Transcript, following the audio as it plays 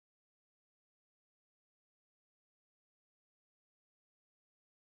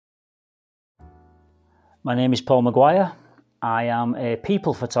My name is Paul Maguire. I am a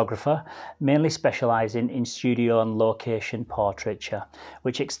people photographer, mainly specialising in studio and location portraiture,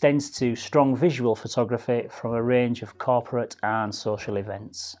 which extends to strong visual photography from a range of corporate and social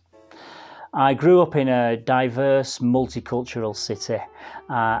events. I grew up in a diverse, multicultural city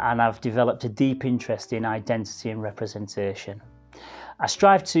and I've developed a deep interest in identity and representation. I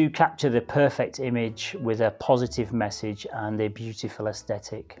strive to capture the perfect image with a positive message and a beautiful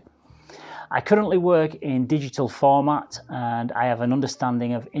aesthetic. I currently work in digital format and I have an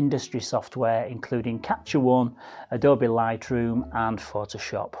understanding of industry software including Capture One, Adobe Lightroom and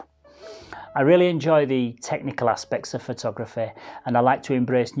Photoshop. I really enjoy the technical aspects of photography and I like to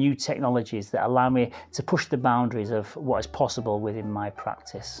embrace new technologies that allow me to push the boundaries of what is possible within my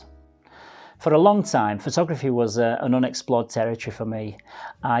practice. For a long time, photography was an unexplored territory for me.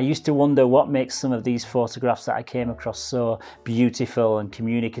 I used to wonder what makes some of these photographs that I came across so beautiful and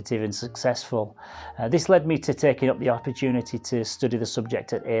communicative and successful. This led me to taking up the opportunity to study the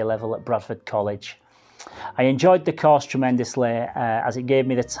subject at A-level at Bradford College. I enjoyed the course tremendously as it gave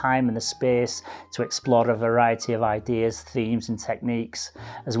me the time and the space to explore a variety of ideas, themes and techniques,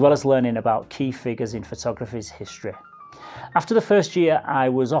 as well as learning about key figures in photography's history. After the first year, I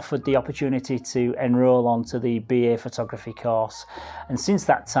was offered the opportunity to enrol onto the BA Photography course, and since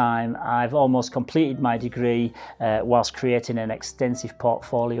that time I've almost completed my degree whilst creating an extensive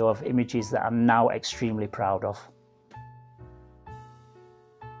portfolio of images that I'm now extremely proud of.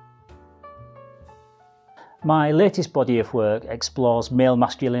 My latest body of work explores male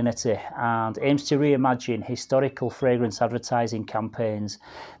masculinity and aims to reimagine historical fragrance advertising campaigns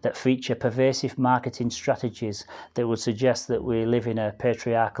that feature pervasive marketing strategies that would suggest that we live in a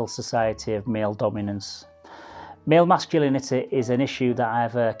patriarchal society of male dominance. Male masculinity is an issue that I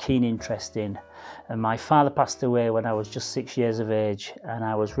have a keen interest in, and my father passed away when I was just 6 years of age and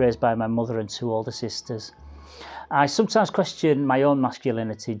I was raised by my mother and two older sisters. I sometimes question my own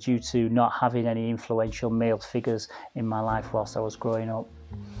masculinity due to not having any influential male figures in my life whilst I was growing up.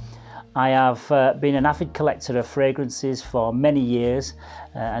 I have been an avid collector of fragrances for many years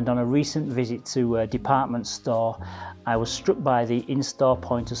and on a recent visit to a department store I was struck by the in-store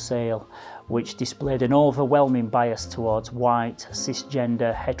point of sale, which displayed an overwhelming bias towards white,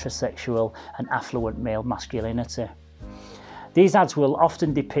 cisgender, heterosexual and affluent male masculinity. These ads will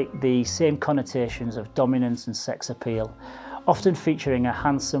often depict the same connotations of dominance and sex appeal, often featuring a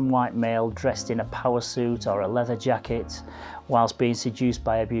handsome white male dressed in a power suit or a leather jacket, whilst being seduced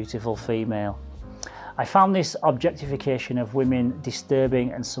by a beautiful female. I found this objectification of women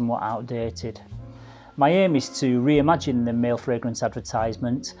disturbing and somewhat outdated. My aim is to reimagine the male fragrance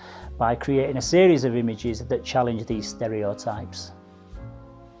advertisement by creating a series of images that challenge these stereotypes.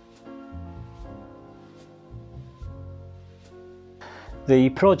 The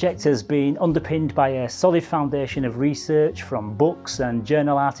project has been underpinned by a solid foundation of research from books and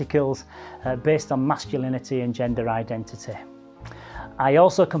journal articles based on masculinity and gender identity. I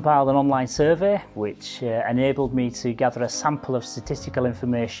also compiled an online survey which enabled me to gather a sample of statistical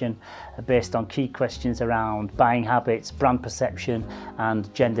information based on key questions around buying habits, brand perception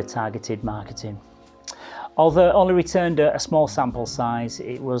and gender targeted marketing. Although only returned a small sample size,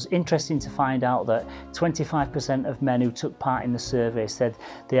 it was interesting to find out that 25% of men who took part in the survey said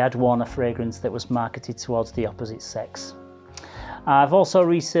they had worn a fragrance that was marketed towards the opposite sex. I've also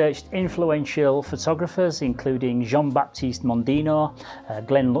researched influential photographers including Jean-Baptiste Mondino,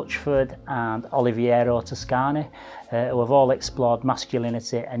 Glenn Luchford and Oliviero Toscani, who have all explored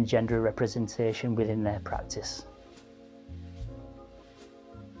masculinity and gender representation within their practice.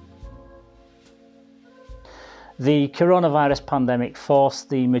 The coronavirus pandemic forced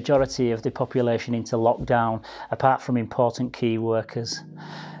the majority of the population into lockdown, apart from important key workers.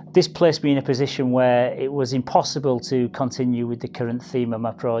 This placed me in a position where it was impossible to continue with the current theme of my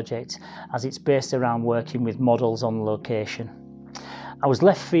project, as it's based around working with models on location. I was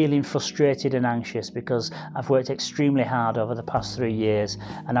left feeling frustrated and anxious because I've worked extremely hard over the past 3 years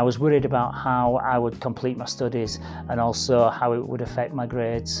and I was worried about how I would complete my studies and also how it would affect my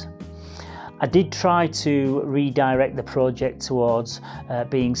grades. I did try to redirect the project towards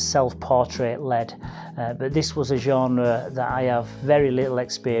being self-portrait led, but this was a genre that I have very little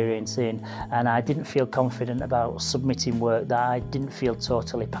experience in and I didn't feel confident about submitting work that I didn't feel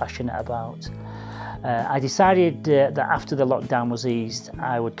totally passionate about. I decided that after the lockdown was eased,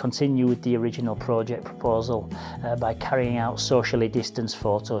 I would continue with the original project proposal by carrying out socially distanced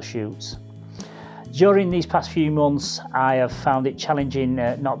photo shoots. During these past few months, I have found it challenging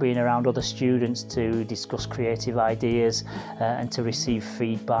not being around other students to discuss creative ideas and to receive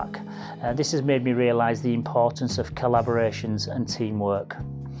feedback. This has made me realise the importance of collaborations and teamwork.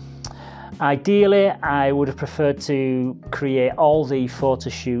 Ideally, I would have preferred to create all the photo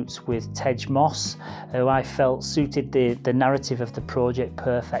shoots with Tej Moss, who I felt suited the narrative of the project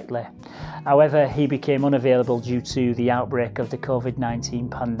perfectly. However, he became unavailable due to the outbreak of the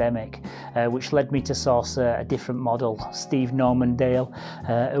COVID-19 pandemic, which led me to source a different model, Steve Normandale,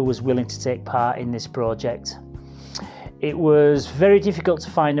 who was willing to take part in this project. It was very difficult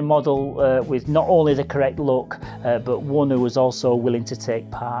to find a model with not only the correct look, but one who was also willing to take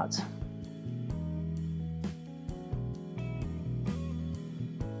part.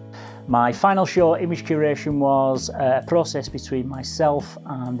 My final show image curation was a process between myself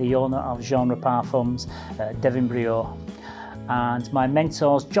and the owner of Genre Parfums, Devin Briot, and my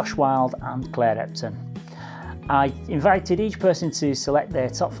mentors Josh Wild and Claire Epton. I invited each person to select their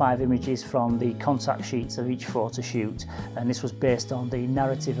top 5 images from the contact sheets of each photo shoot, and this was based on the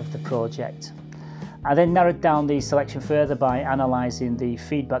narrative of the project. I then narrowed down the selection further by analysing the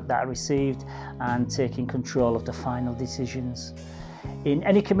feedback that I received and taking control of the final decisions. In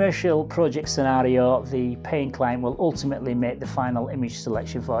any commercial project scenario, the paying client will ultimately make the final image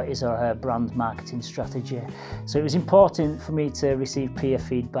selection for his or her brand marketing strategy. So it was important for me to receive peer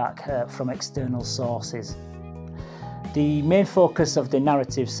feedback from external sources. The main focus of the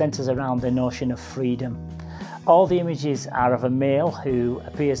narrative centres around the notion of freedom. All the images are of a male who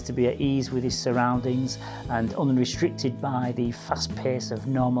appears to be at ease with his surroundings and unrestricted by the fast pace of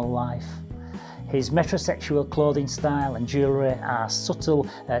normal life. His metrosexual clothing style and jewellery are subtle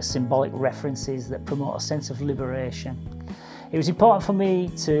symbolic references that promote a sense of liberation. It was important for me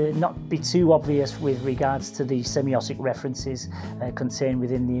to not be too obvious with regards to the semiotic references contained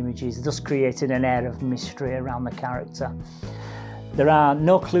within the images, thus creating an air of mystery around the character. There are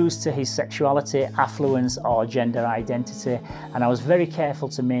no clues to his sexuality, affluence or gender identity, and I was very careful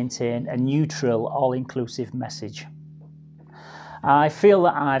to maintain a neutral, all-inclusive message. I feel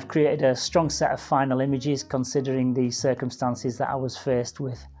that I've created a strong set of final images considering the circumstances that I was faced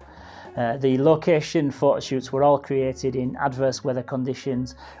with. The location photo shoots were all created in adverse weather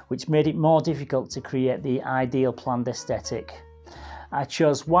conditions, which made it more difficult to create the ideal planned aesthetic. I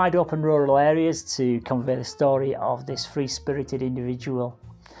chose wide open rural areas to convey the story of this free-spirited individual.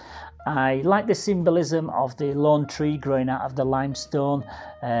 I like the symbolism of the lone tree growing out of the limestone.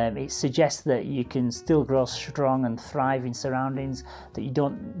 It suggests that you can still grow strong and thrive in surroundings that you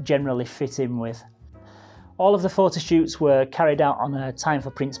don't generally fit in with. All of the photo shoots were carried out on a time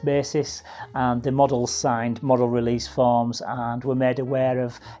for prints basis, and the models signed model release forms and were made aware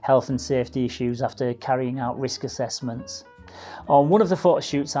of health and safety issues after carrying out risk assessments. On one of the photo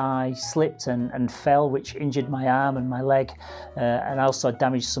shoots I slipped and fell, which injured my arm and my leg, and also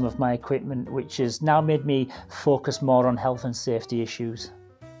damaged some of my equipment, which has now made me focus more on health and safety issues.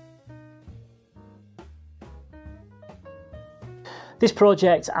 This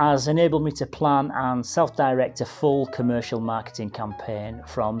project has enabled me to plan and self-direct a full commercial marketing campaign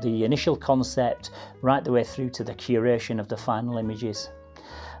from the initial concept right the way through to the curation of the final images.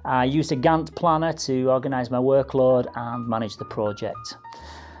 I used a Gantt planner to organise my workload and manage the project.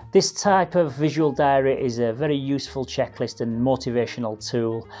 This type of visual diary is a very useful checklist and motivational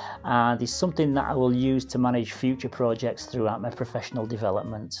tool, and is something that I will use to manage future projects throughout my professional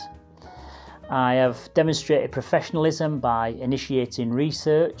development. I have demonstrated professionalism by initiating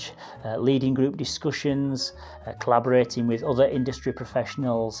research, leading group discussions, collaborating with other industry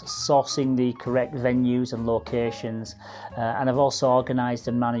professionals, sourcing the correct venues and locations, and I've also organised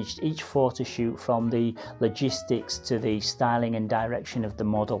and managed each photo shoot from the logistics to the styling and direction of the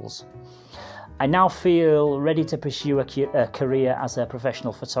models. I now feel ready to pursue a career as a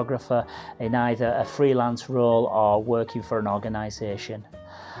professional photographer in either a freelance role or working for an organisation.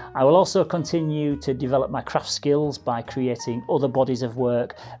 I will also continue to develop my craft skills by creating other bodies of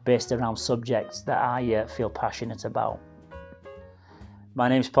work based around subjects that I feel passionate about. My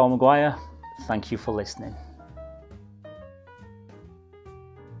name's Paul Maguire. Thank you for listening.